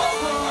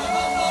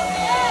gbogbo.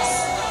 Yes.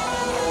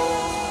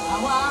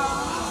 Àwa.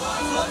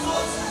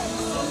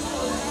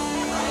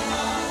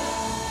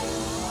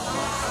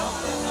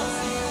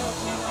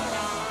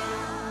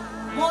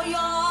 Mo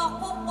yọ̀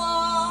púpọ̀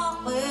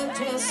pé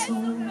Jésù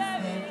fẹ́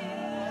mi.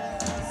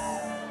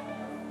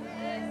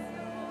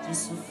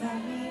 Jésù fẹ́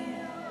mi.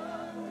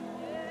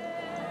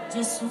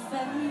 Jésù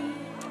fẹ́ mi.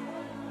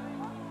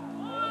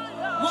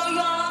 Mo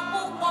yọ̀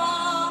púpọ̀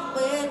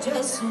pé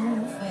Jésù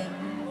fẹ́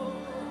mi.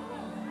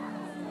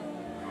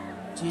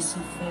 Jésù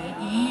fẹ́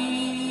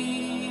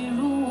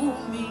irú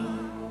mi.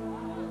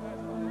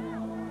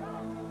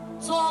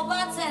 Tó o bá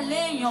tẹ̀lé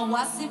èèyàn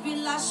wá síbí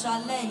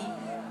láṣálẹ́ yìí,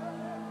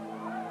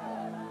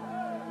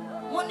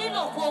 mo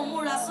nílò kó o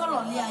múra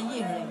sọ̀rọ̀ lé ayé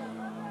rẹ̀.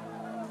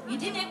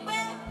 Ìdí ni pé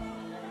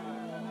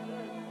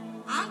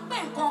à ń pè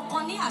nǹkan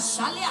kan ní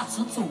àṣálẹ́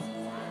àtúntò.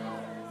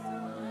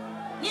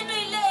 Nínú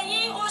ilé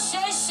yín ó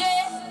ṣeé ṣe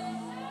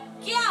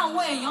kí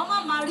àwọn èèyàn má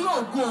máa rí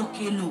ògo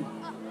òkè lò.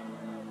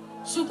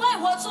 Ṣùgbọ́n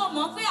ìwọ tó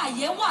mọ̀ pé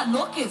àyè wà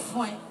lókè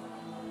fún ẹ,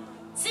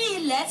 tí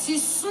ilẹ̀ ti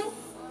ṣú.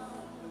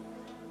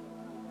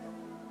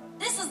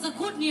 This is the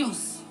good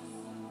news.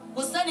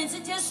 Kò sẹ́ni tí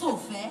Jésù ò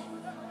fẹ́.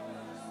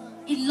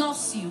 He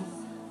loves you.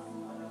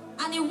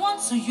 And he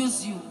wants to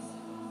use you.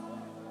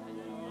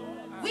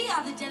 We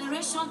are the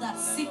generation that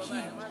seek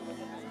him,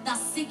 that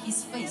seek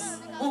his face,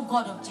 O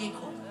God of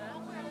Jacob.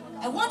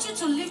 I want you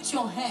to lift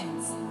your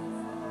hands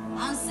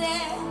and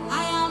say,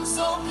 I am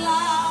so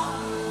glad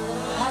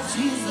that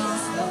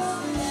Jesus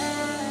loves me.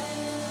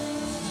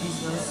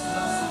 Jesus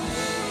loves me.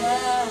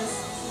 Yes,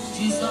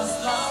 Jesus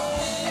loves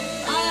me.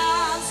 I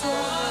am so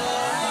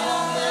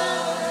glad.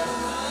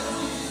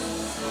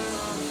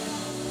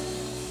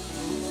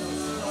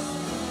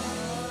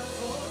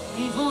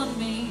 Even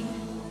me.